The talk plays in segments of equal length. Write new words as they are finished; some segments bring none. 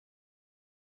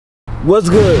What's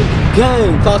good?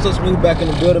 Gang, TySoSmoove back in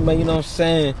the building, man. You know what I'm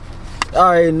saying? I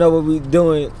already know what we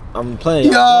doing. I'm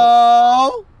playing.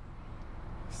 Yo!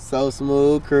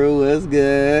 TySoSmoove crew, what's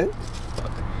good?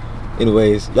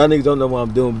 Anyways, y'all niggas don't know what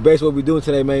I'm doing. Basically, what we doing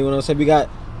today, man. You know what I'm saying? We got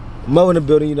Mo in the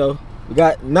building, you know. We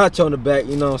got Nacho in the back,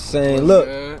 you know what I'm saying? Look,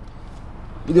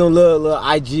 we doing a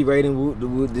little IG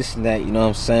rating, this and that, you know what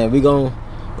I'm saying? We gon'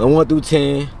 1 through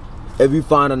 10. If you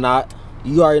fine or not,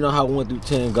 you already know how 1 through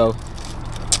 10 go.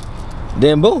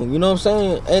 Then boom, you know what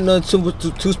I'm saying? Ain't nothing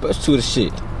too special to the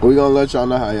shit. We gonna let y'all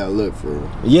know how y'all look for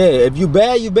real. Yeah, if you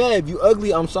bad, you bad. If you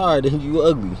ugly, I'm sorry, then you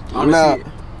ugly. Honestly,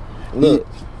 look.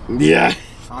 Yeah.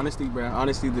 Honestly, bro.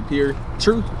 Honestly, the pure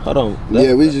truth. Hold on.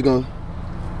 Yeah, we gonna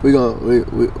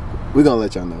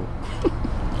let y'all know.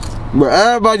 Bro,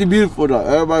 everybody beautiful though.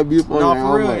 Everybody beautiful in their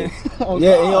own way.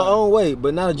 Yeah, in your own way,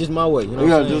 but not just my way. You know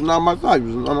what I'm saying? Just not my type.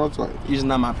 Just not my type. You're just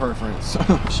not my preference.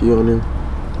 She on there.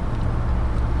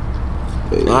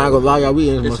 I ain't gonna lie, y'all. We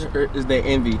in It's their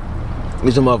envy.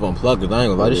 It's a motherfucking Pluckers. I ain't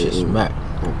gonna lie, this shit smack.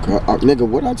 Okay. Nigga,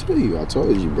 what I tell you? I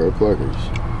told you, bro. Pluckers.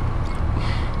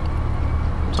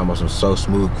 Talking about some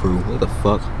TySoSmoove crew. What the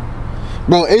fuck?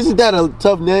 Bro, isn't that a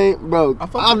tough name, bro?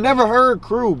 I've never heard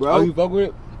crew, bro. Oh, you fuck with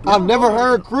it? I've never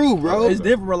heard crew, bro. It's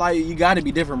different, bro. Like, you gotta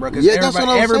be different, bro. Yeah, that's what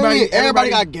I'm saying. Everybody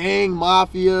got gang,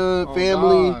 mafia,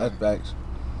 family. That's facts.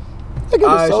 Look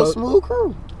at the TySoSmoove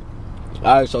crew.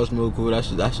 Alright, TySoSmoove crew. That's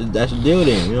the deal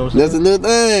then. You know what I'm saying? That's a new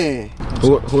thing.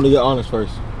 Who to get honest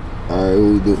first? Alright,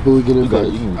 who we getting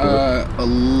first?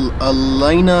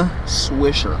 Elena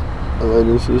Swisher.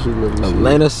 Elena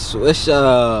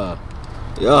Swisher.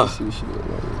 Yeah.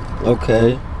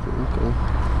 Okay.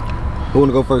 Who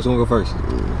wanna go first? I'll go first,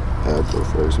 man.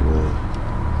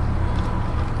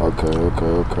 Okay.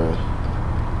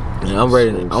 Yeah, I'm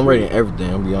rating everything,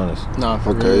 I'll be honest. Nah,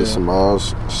 for okay, real.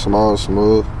 small,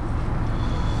 smooth.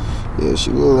 Yeah,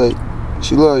 she look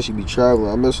like she be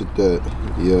traveling. I mess with that.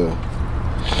 Yeah.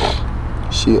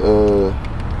 She look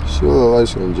like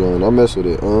she enjoying. I mess with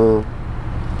it.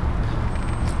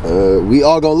 We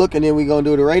all gonna look and then we gonna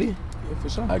do the rating? Yeah, for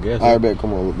sure. I guess. Alright, bet.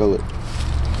 Come on, go look.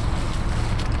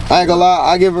 I ain't gonna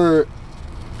lie. I give her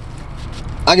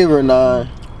a 9,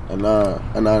 a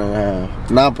 9.5,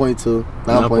 9.2,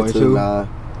 9.2, 9.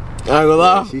 I ain't gonna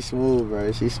lie. Yeah, she smooth,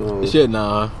 bro. She smooth. Shit,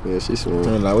 nah. Yeah, she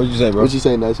smooth. What'd you say, bro? What you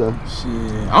say, Nacho?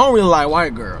 Shit. I don't really like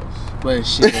white girls, but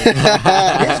shit.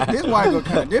 this white girl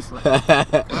kind of different. I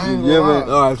ain't gonna lie.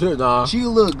 Alright, shit, nah. She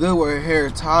look good with her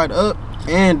hair tied up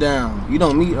and down. You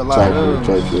don't meet a lot of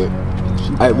Try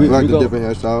them. Hey, we like the gon' different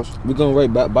hairstyles. We gonna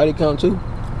rate body count too?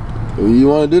 You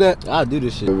wanna do that? I'll do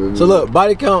this shit. So look,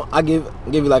 body count, I give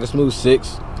you like a smooth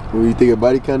 6. What do you think your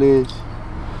body count is?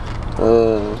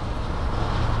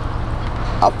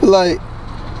 I feel like,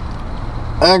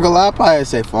 I ain't gonna lie, I probably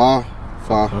say 4.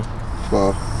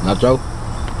 Nacho?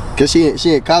 Cause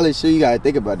she in college, so you gotta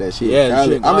think about that shit. Yeah,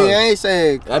 she in I mean, college. I ain't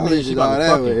saying college I mean, she is all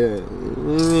probably that,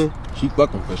 but She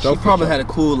fucking for sure. She probably had a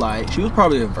cool, like, she was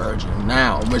probably a virgin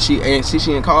now, but she in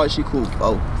college, she cool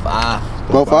 4, 5.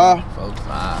 4, 5? 4,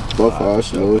 5. 4, 5,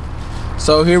 smooth.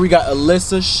 So here we got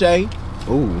Alyssa Shea.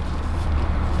 Ooh.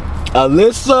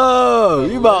 Alyssa!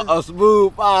 You about a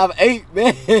smooth 5'8",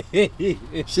 man.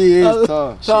 She is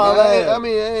tall. Tall ass. I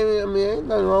mean, ain't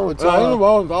nothing wrong with tall. Ain't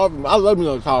wrong with tall female. I love me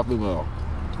a tall female.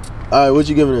 Alright, what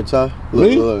you giving her, Ty?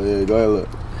 Me? Look, yeah, go ahead, look.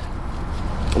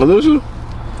 Alyssa?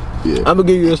 Yeah. I'm gonna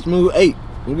give you a smooth 8.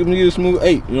 I'm giving you a smooth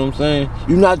 8. You know what I'm saying?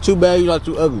 You're not too bad. You're not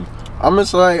too ugly. I'm gonna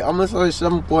say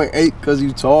 7.8 because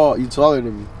you tall. You taller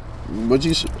than me. But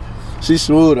she's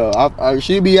smooth though.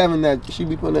 She be having that. She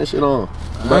be putting that shit on.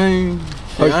 I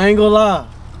ain't gonna lie.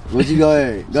 What you go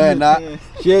ahead? Go ahead, not.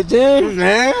 She a 10?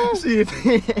 Man. She a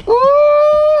 10.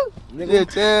 Nigga,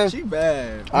 10. She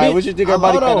bad. Alright, what you think her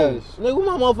body count is? Nigga, where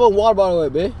my motherfucking water bottle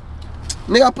at, bitch?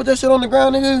 Nigga, I put that shit on the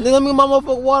ground, nigga. Nigga, let me get my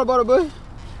motherfucking water bottle, bitch.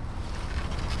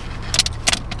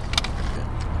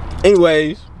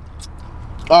 Anyways.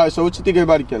 Alright, so what you think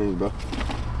everybody count is, bro?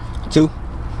 2.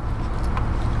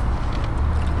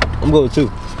 I'm going with 2.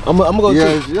 I'm gonna go 2.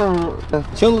 Yeah.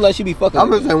 She don't look like she be fucking.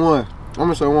 I'm gonna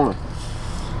say 1.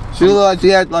 She look like she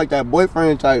had like that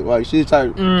boyfriend type. Like she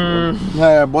type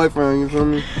had a boyfriend. You feel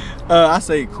me? I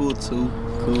say cool 2,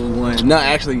 cool 1. No,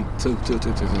 actually 2. 2? Okay,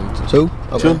 2?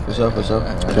 for sure.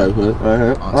 Okay, good.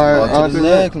 On to the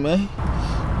next, man.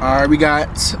 Alright, we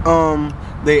got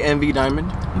the Envy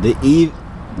Diamond. The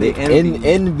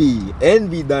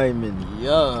Envy Diamond.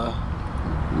 Yeah.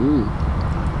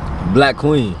 Black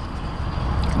Queen.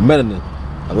 Melanin.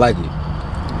 I like it.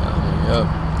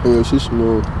 Yeah, she's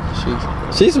smooth.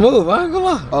 She's smooth, I ain't gonna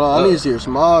lie. Hold on, I need to see her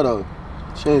smile though.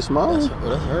 She ain't smile? That's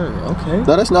her. Okay.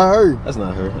 No, that's not her. That's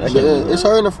not her. It's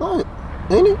her in the front,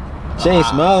 ain't it? She ain't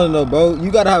smiling though, bro. You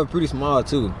gotta have a pretty smile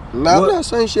too. Nah, I'm not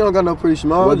saying she don't got no pretty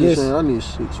smile. I'm just saying I need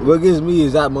shit. What gets me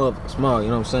is that motherfucker smile. You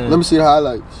know what I'm saying? Let me see the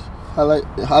highlights.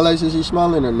 Highlights. Is she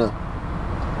smiling or no?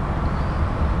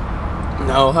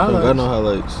 No highlights. I got no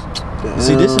highlights. Damn.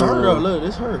 See, this is her though. Look,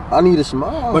 this is her. I need a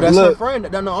smile. But that's her friend.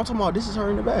 No, I'm talking about this is her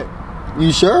in the back. You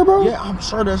sure, bro? Yeah, I'm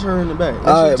sure that's her in the back.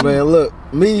 All right, man. Look,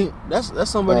 me. That's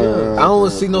somebody else. I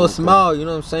don't see no smile. You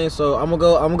know what I'm saying? So I'm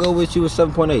gonna go with you with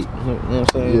 7.8. You know what I'm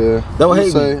saying? Yeah. Don't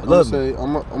hate me. Love me.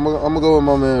 I'm gonna go with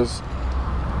my man's.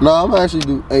 No, I'm gonna actually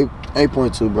do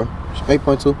 8.2, bro.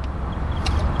 8.2.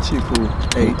 She cool.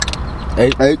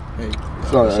 8. 8.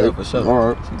 Sorry, 8. For sure. All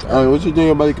right. What you think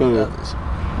your body count?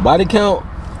 Body count.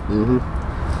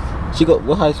 She go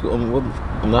what high school?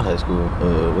 Not high school.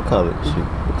 What college?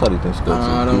 What college think she go to?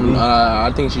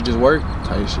 I think she just worked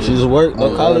type shit. She just worked.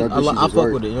 No college. I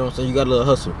fuck with it. You know what I'm saying? You got a little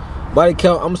hustle. Body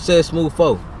count. I'm gonna say smooth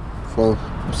 4. 4.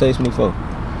 I'm saying smooth 4. I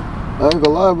ain't gonna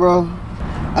lie, bro.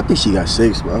 I think she got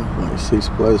 6, bro. Like 6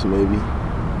 plus, maybe.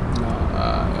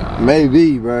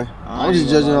 Maybe, bro. I'm just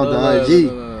judging off the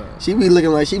IG. She be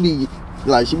looking like she be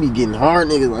getting hard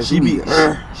niggas. Like she be.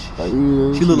 Like,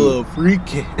 she little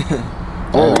freaky.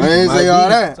 Oh, I ain't say all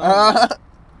that.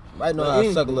 Might know how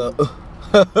to suck a little.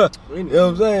 You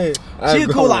know what I'm saying? She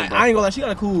cool. Like I ain't gonna lie. She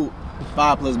got a cool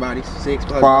 5 plus body, 6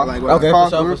 plus. 5. Like, okay, for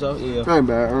sure. Yeah. Ain't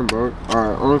bad, bro. All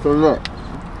right, on to that.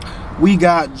 We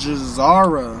got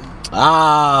Jazara.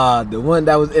 Ah, the one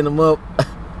that was in them up.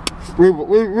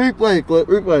 Replay the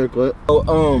clip.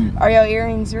 Oh, Are your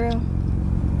earrings real?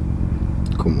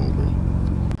 Come on, bro.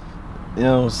 you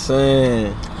know what I'm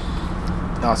saying?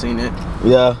 Y'all seen it?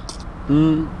 Yeah.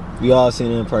 We all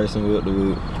seen it in person with the week.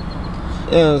 You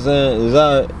know what I'm saying? Is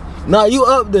that? Nah, you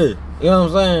up there. You know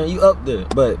what I'm saying? You up there,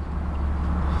 but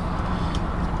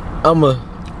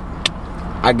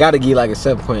I gotta give like a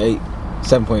 7.8,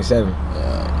 7.7.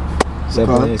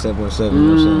 7.8, 7.7. You know what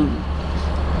I'm saying?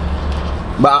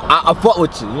 But I fuck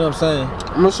with you. You know what I'm saying?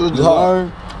 I'm gonna show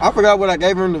Jazara. I forgot what I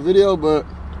gave her in the video, but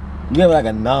you gave like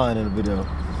a 9 in the video.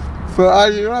 for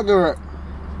IG, I give her.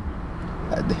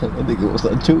 God damn, that nigga was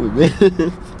like chewing, man.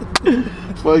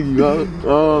 Fuck you, bro.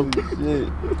 Shit.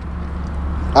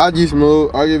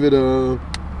 TySoSmoove, I give it a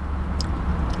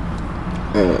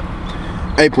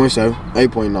 8.7,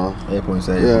 8.9.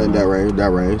 8.7. Yeah, in that range. I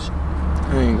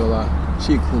ain't gonna lie.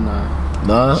 She cool now.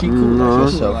 Nah, She cool.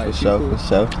 For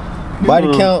sure.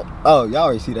 Body count. Oh, y'all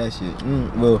already see that shit.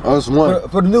 Well, it's 1.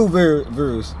 For the new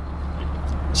viewers,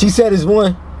 she said it's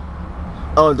 1.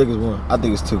 I don't think it's 1. I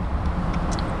think it's 2.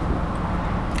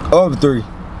 Over 3.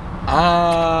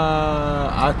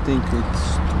 I think it's 3.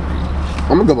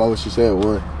 I'm gonna go by what she said,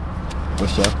 1. For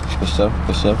sure.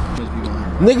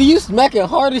 Nigga, you smacking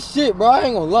hard as shit, bro. I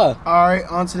ain't gonna lie. Alright,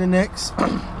 on to the next.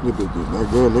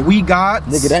 Nigga, We got.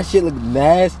 Nigga, that shit look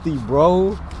nasty,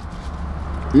 bro.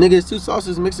 it's 2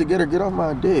 sauces mixed together. Get off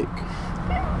my dick.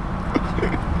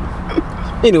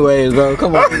 Anyways, bro,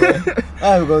 come on, man.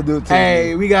 I ain't gonna do it to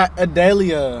Hey, we got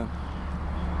Adelia.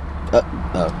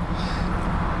 Adelia,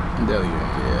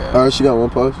 yeah. Alright, she got 1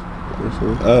 post.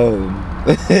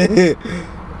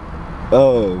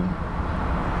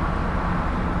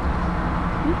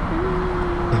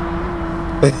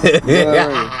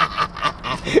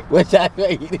 What y'all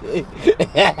rated?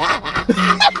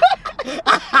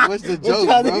 What's the joke,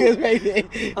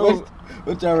 bro?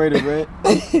 What y'all rated, man?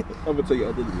 I'm gonna take you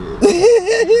out to the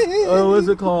bed. What's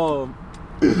it called?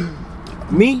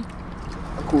 Me?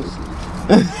 Cool.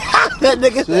 That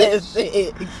nigga said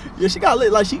shit. Yeah, she got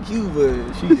lit like she cute, but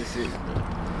she just sick.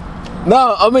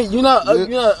 No, I mean you're not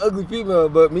an ugly female,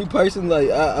 but me personally,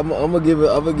 like I'm gonna give it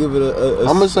a I'm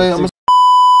gonna say.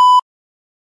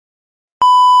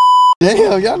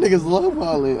 Damn, y'all niggas love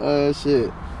balling.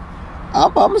 Shit.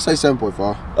 I'm gonna say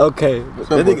 7.5. Okay,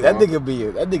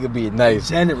 that nigga be nice.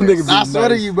 Generous. I swear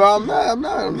to you, bro. I'm not. I'm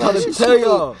trying to tell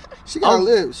y'all. She got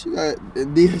lips. She got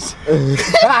this.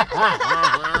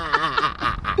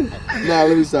 Nah,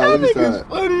 let me stop.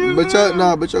 But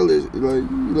your lips, like,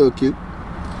 you look cute.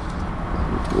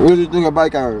 What do you think of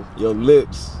bike hours? Your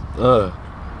lips, yeah.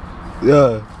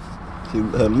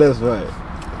 Her lips right.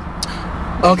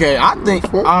 Okay, I think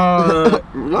I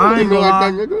ain't gonna lie.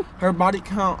 That, nigga. Her body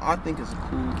count, I think is a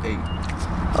cool 8.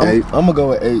 I'm gonna go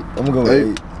with 8. I'm gonna go with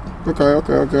 8.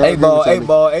 Okay. 8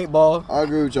 ball. I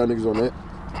agree with y'all niggas on that.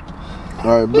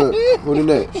 Alright, but who the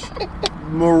next?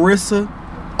 Marissa.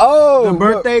 Oh, The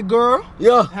birthday girl.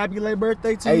 Yeah. Happy late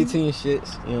birthday to you. 18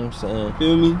 shits. You know what I'm saying?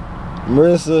 Feel me?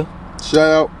 Marissa.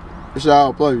 Shout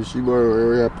out play. She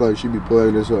where play. She be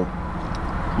playing this up.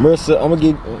 Marissa, I'm gonna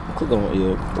give. Click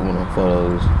on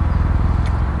photos.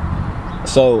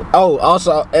 So,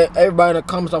 also, everybody in the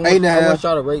comments, I want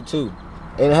y'all to rate too.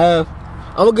 8.5.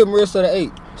 I'm gonna give Marissa the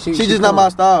 8. She just not my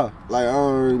style. Like, I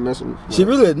don't really mess with. She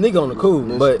really a nigga on the cool,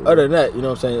 but other than that, you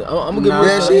know what I'm saying? I'm gonna give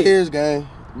Marissa. Yeah, she is gang.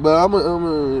 But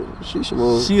she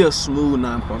smooth. She a smooth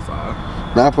 9.5.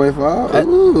 9.5?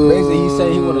 Basically, he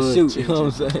said he wanna shoot. You know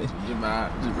what I'm saying?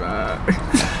 Just ride.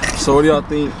 So what do y'all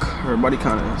think her body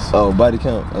count is? Oh, body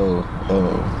count.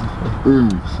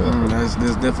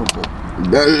 That's difficult. I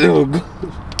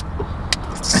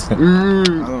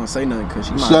don't want to say nothing because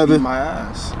she might beat my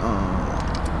ass.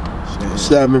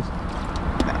 7.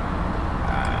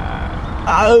 I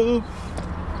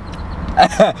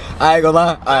ain't gonna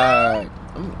lie.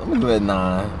 I'm gonna give it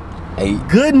 9, 8.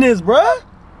 Goodness, bruh.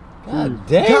 God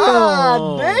damn.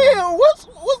 God damn. What's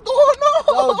going on?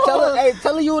 Oh,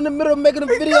 tell her you in the middle of making a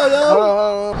video,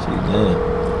 yo.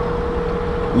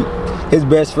 His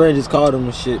best friend just called him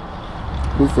and shit.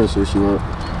 Who friend said she want?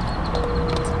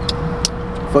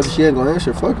 Fuck if she ain't gonna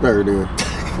answer, fuck her then.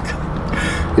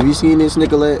 If you seen this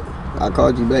Nicolette, I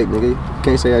called you back, nigga.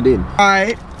 Can't say I didn't.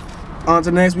 Alright. On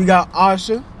to next, we got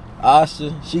Asha.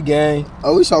 Asha, she gang.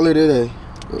 Oh, we saw her today.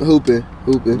 Hooping.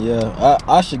 Yeah,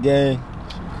 Asha gang.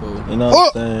 Cool. You know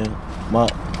what I'm saying?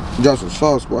 Drop some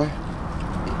sauce, boy.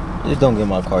 Just don't get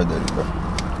my car dirty, bro.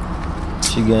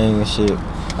 She gang and shit.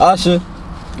 Asha,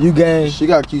 you gang. She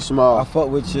got cute small. I fuck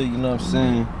with you, you know what I'm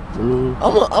saying?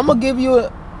 I'm gonna give you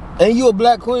and you a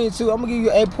black queen too. I'm gonna give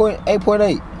you 8.8.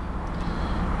 8.8.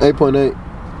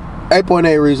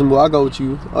 8.8 reasonable. I'll go with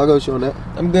you on that.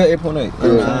 I'm good 8.8.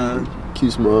 Yeah.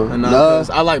 Cute small. Nah.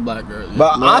 I like black girls. Yeah.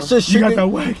 But Asha shook. You got that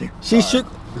wagon. She shook.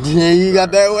 Yeah, you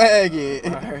got that wagon.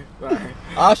 Right.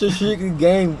 Asha shook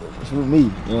game with me.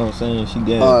 You know what I'm saying? She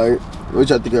game. Alright. What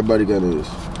y'all think everybody got is?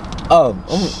 Oh,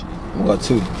 I'm gonna go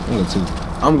 2.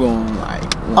 I'm going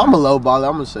like. I'm a low baller.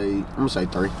 I'm gonna say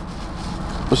 3.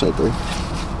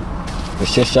 The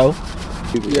shit show.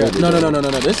 Yeah. No.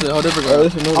 This is a whole different girl.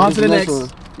 On to the next one. You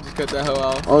just cut that hoe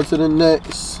out. On to the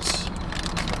next.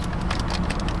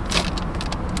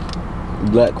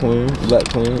 Black queen.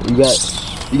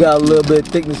 You got a little bit of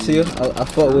thickness here. I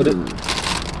fuck with it.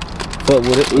 What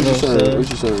you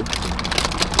saying?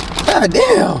 God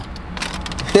damn.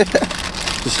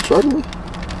 Just struggling. I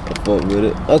fuck with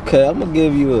it. Okay, I'm gonna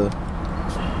give you a.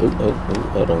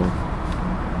 Hold on.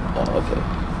 Oh, okay.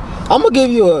 I'm gonna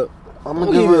give you a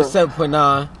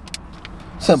 7.9.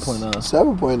 7.9.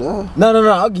 7.9.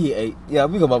 No. I'll give you 8. Yeah,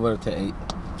 we go about better to 8.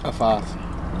 A 5.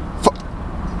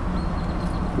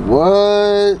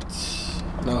 What?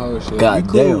 No whole shit. God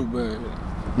damn. But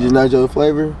You just not your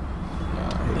flavor?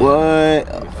 What?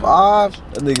 A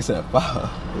 5? That nigga said 5.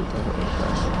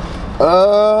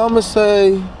 I'm gonna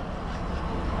say.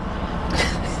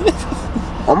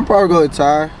 I'm probably going to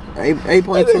tie.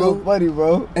 8.2. Funny,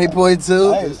 bro.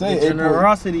 8.2. I ain't say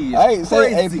generosity. I ain't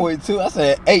say 8.2. I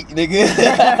said 8, nigga.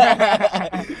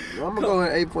 I'm gonna go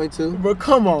with 8.2. Bro,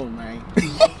 come on, man.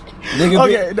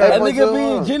 That nigga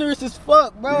being generous as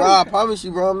fuck, bro. Bro, I promise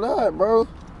you, bro, I'm not, bro.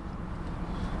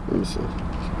 Let me see.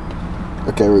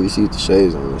 I can't really see the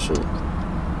shades on this shit.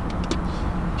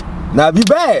 Now, if you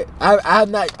bad, I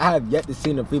have yet to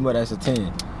see a female that's a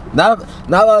 10. Not a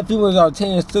lot of females are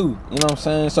 10s too. You know what I'm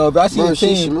saying? So if I see a 10,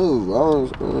 she smooth. I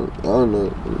don't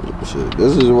know. Shit.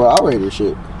 This is where I rate her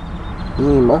shit. This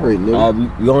is my rate,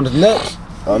 nigga. You on to the next?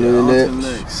 On to the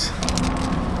next.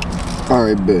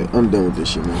 Alright, bet. I'm done with this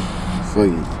shit, man. Fuck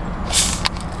you.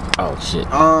 Oh shit.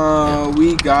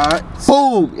 We got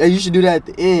boom. Yeah, you should do that at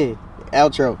the end.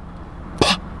 Outro.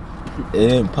 It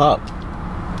didn't pop.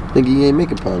 Nigga, you ain't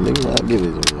making pop, nigga. I'll give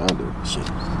it to me. I'll do it. Shit.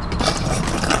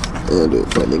 I'll do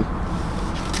it, fuck, nigga.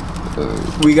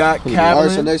 We got Cavalin.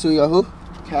 Alright, so next we got who?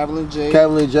 Cavalin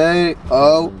J.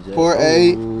 Oh, poor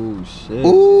 8. Oh shit.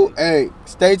 Ooh, hey.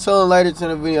 Stay tuned later to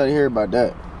the video to hear about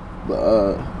that.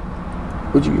 But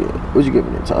what you get? What you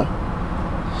giving it time?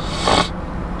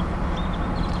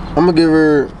 I'm gonna give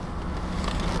her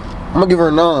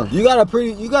a 9. You got a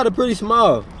pretty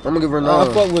small. I'm gonna give her a 9. I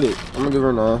fuck with it. I'm gonna give her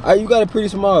a 9. You got a pretty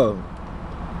small.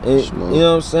 And, Small. you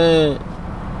know what I'm saying?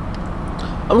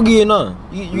 I'm gonna give you a 9.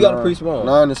 You got a pretty small.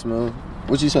 9 is small.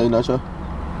 What you say, Nacho?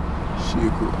 She a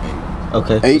cool 8.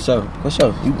 Okay. 8. For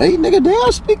sure. 8, nigga.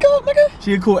 Damn, speak up, nigga.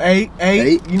 She a cool 8.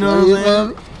 8. You know what I'm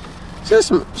saying?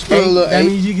 Just a little 8. That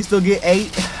means you can still get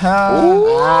 8.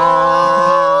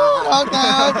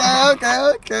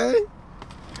 Okay.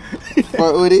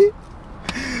 Fuck with it.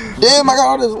 Damn, I got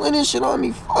all this linen shit on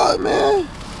me. Fuck, man.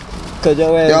 Cause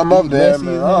your ass. Yeah, I'm up there, messy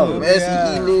man. as hell. I'm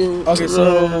messy eating. Okay,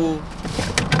 so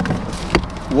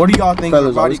what do y'all think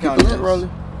her body count is?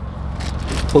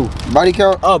 Who? Body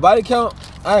count? Oh, body count?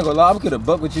 I ain't gonna lie, I'm gonna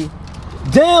buck with you.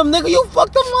 Damn, nigga, you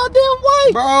fucked up my damn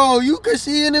wife. Bro, you could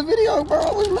see in the video, bro.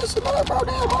 I was messing up, bro.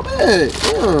 Damn, my bad.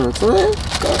 Yeah, twin.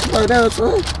 Like that,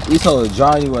 twin. You told her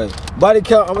dry anyway. Body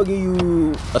count, I'm gonna give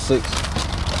you a 6.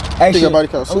 Actually, body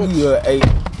count I'm gonna give you an 8.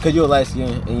 Cause you're light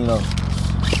skin and you know.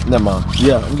 Never mind.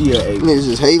 Yeah, I'm gonna give you an 8. Niggas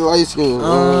just hate light skin.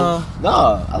 Nah,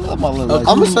 I love my little light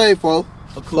I'm gonna skin. say 4.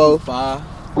 A cool 5.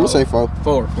 I'm gonna say 4.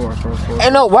 4.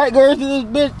 Ain't no white girls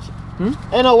in this bitch.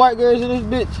 Ain't no white girls in this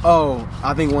bitch. Oh,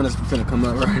 I think one is finna come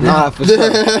up right now. Nah, for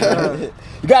sure. You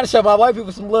gotta show my white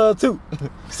people some love too.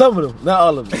 Some of them, not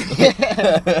all of them.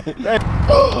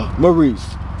 Maurice,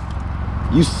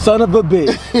 you son of a bitch.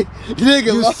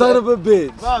 Nigga, You son of a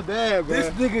bitch. My bad, bro.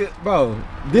 This nigga, bro.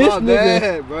 This my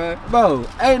nigga, bad, bro.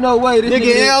 Ain't no way this Nigga,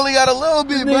 nigga. it only got a little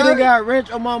bit, Nigga bro. got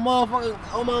rich on my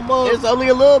motherfucking, on my mother. It's only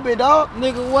a little bit, dog.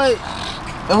 Nigga, wait.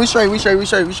 And we straight. You want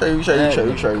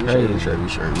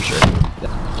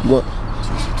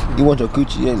your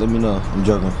coochie? Yeah, let me know. I'm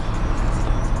joking.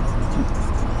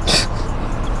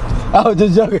 I was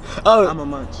just joking. I'm a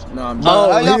munch. No, I'm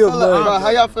Oh, joking. How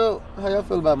y'all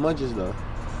feel about munches though?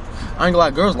 I ain't gonna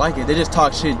lie, girls like it. They just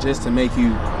talk shit just to make you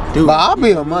do But it. I'll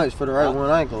be a munch for the right one.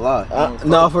 I ain't gonna lie.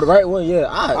 No, for the right one, yeah.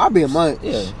 I'll be a munch.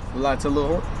 Yeah. Lie to a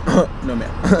little whore? No, man.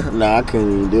 Nah, I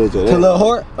couldn't even do it to that. To little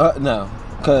whore? No.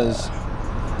 Cause,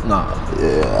 nah.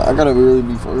 Yeah, I gotta really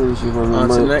be for shit for On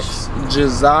munch. to next,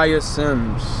 Josiah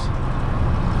Sims.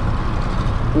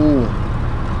 Ooh.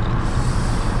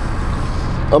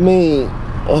 I mean,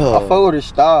 I fuck with her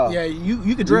style. Yeah,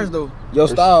 you could dress though. your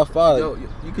style fire. Yo,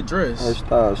 you could dress. Her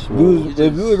style smooth.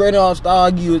 If you was rated on style,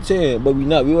 I give you a 10, but we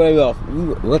not. We already off.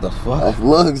 What the fuck? Off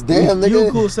looks, damn You nigga.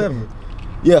 a cool 7.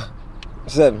 Yeah,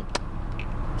 7.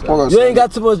 You ain't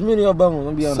got too much meat on your bones.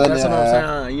 I'm be honest. Seven. That's what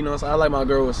I'm saying. You know, so I like my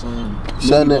girl with some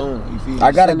Seven. meaty bone. You feel me?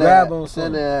 I gotta grab on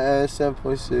Send something. that ass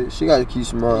 7.6. She gotta keep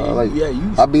small. Yeah, I like. yeah,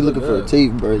 you. I be look looking for good. a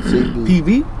teeth, bro. Teeth.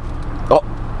 PV.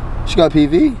 She got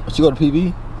PV. She go to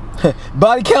PB.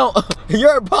 Body count.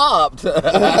 You're popped. nah,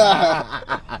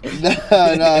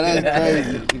 that's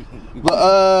crazy.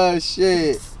 But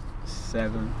shit.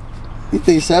 7. You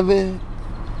think 7?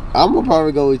 I'm gonna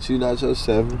probably go with you, Nacho.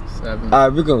 7. 7.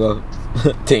 Alright, we're gonna go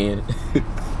 10.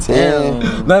 10.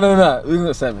 No. We're gonna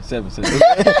go 7. Let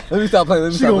me stop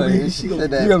playing. She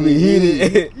gonna be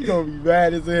heated. You gonna be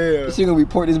mad as hell. She gonna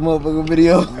report this motherfucking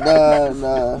video.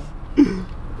 Nah.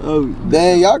 Oh,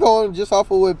 dang, y'all going just off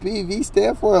of what PV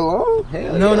stand for alone?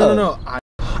 Hell No. yeah.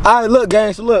 Alright, look,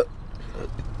 gang. So look,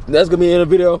 that's gonna be in the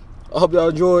video. I hope y'all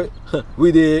enjoyed.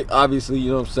 We did, obviously.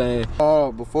 You know what I'm saying.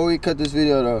 Before we cut this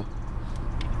video though,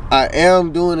 I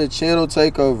am doing a channel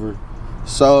takeover.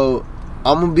 So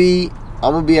I'm gonna be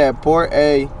at Port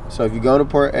A. So if you go to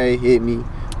Port A, hit me.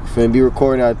 Finna be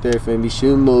recording out there. Finna be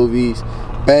shooting movies,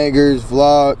 bangers,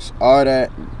 vlogs, all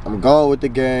that. I'm going with the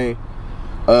gang.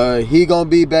 He gonna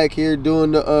be back here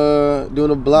doing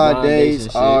the blind days,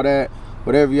 and all shit. that.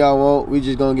 Whatever y'all want, we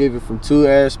just gonna give it from 2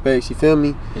 aspects. You feel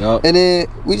me? Yup. And then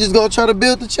we just gonna try to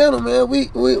build the channel, man. We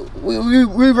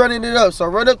running it up. So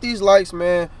run up these likes,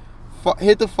 man.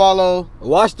 Hit the follow.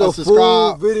 Watch the full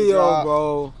subscribe, video, subscribe.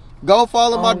 bro. Go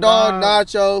follow my Oh, dog God.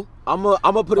 Nacho. I'm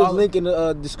gonna put his link in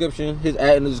the description, his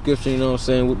ad in the description. You know what I'm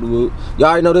saying? Whoop the whoop. Y'all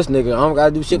already know this nigga. I don't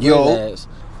gotta do shit for Yo. his ass.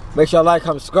 Make sure y'all like,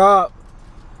 comment, subscribe.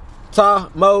 Ty,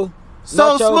 Mo,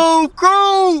 So Nacho. Smooth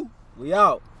Crew. We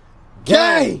out.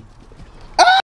 Gang.